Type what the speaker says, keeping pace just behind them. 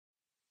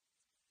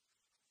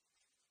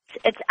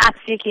It's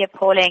absolutely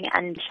appalling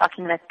and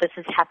shocking that this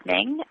is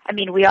happening. I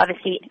mean, we're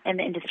obviously in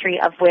the industry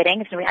of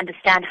weddings, and we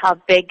understand how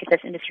big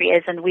this industry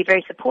is, and we're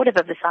very supportive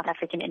of the South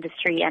African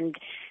industry, and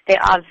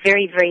there are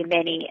very, very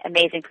many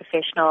amazing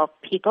professional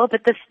people,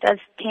 but this does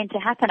tend to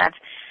happen.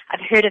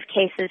 I've heard of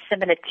cases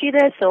similar to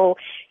this, or,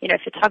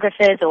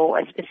 photographers or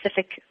a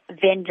specific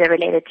vendor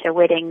related to a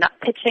wedding not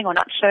pitching or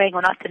not showing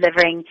or not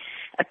delivering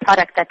a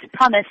product that's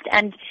promised.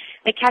 And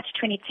the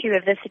catch-22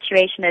 of this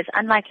situation is,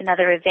 unlike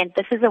another event,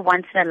 this is a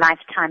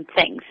once-in-a-lifetime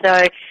thing.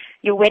 So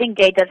your wedding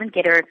day doesn't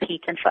get a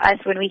repeat. And for us,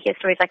 when we hear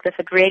stories like this,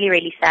 it really,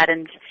 really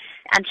saddens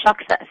and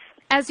shocks us.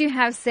 As you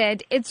have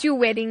said, it's your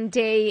wedding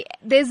day.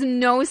 There's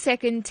no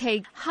second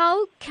take.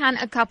 How can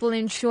a couple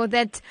ensure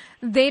that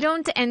they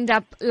don't end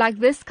up like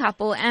this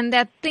couple and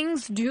that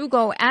things do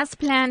go as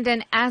planned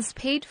and as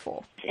paid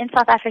for? In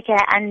South Africa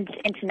and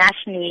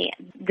internationally,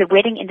 the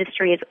wedding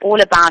industry is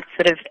all about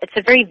it's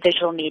a very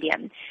visual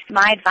medium.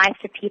 My advice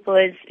to people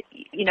is,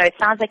 it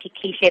sounds like a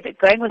cliche, but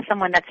going with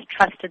someone that's a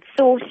trusted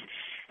source,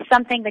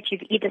 something that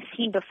you've either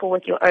seen before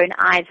with your own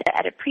eyes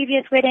at a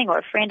previous wedding or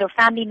a friend or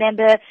family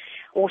member,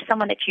 or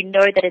someone that you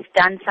know that has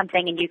done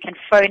something and you can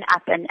phone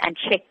up and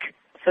check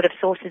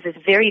sources is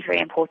very, very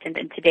important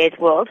in today's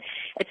world.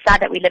 It's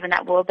sad that we live in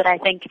that world, but I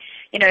think,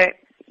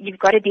 you've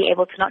got to be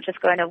able to not just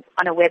go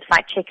on a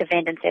website, check a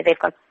vendor and say they've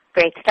got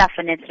great stuff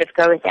and then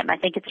go with them. I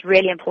think it's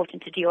really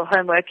important to do your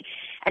homework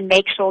and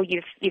make sure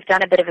you've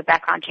done a bit of a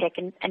background check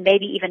and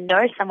maybe even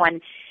know someone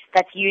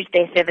that's used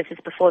their services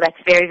before. That's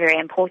very, very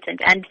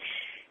important. And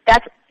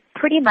that's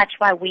pretty much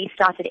why we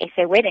started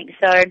SA Weddings.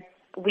 So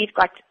we've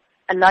got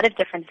a lot of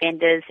different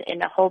vendors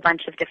in a whole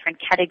bunch of different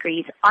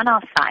categories on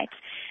our site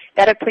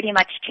that are pretty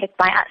much checked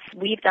by us.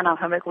 We've done our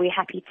homework. We're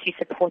happy to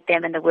support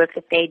them in the work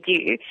that they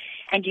do,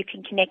 and you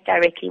can connect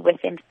directly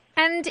with them.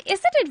 And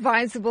is it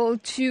advisable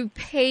to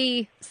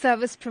pay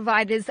service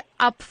providers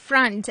up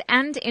front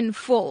and in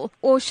full,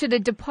 or should a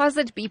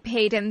deposit be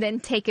paid and then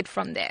take it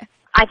from there?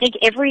 I think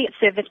every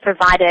service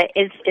provider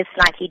is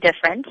slightly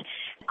different.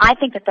 I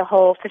think that the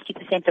whole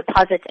 50%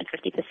 deposit and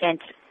 50%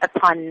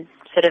 upon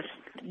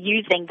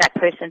using that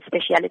person's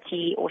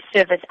speciality or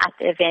service at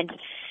the event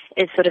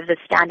is the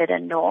standard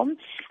and norm.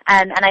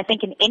 And I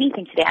think in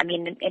anything today,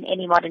 in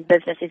any modern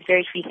business, there's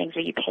very few things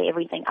where you pay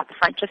everything up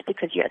front just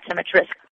because you're at so much risk.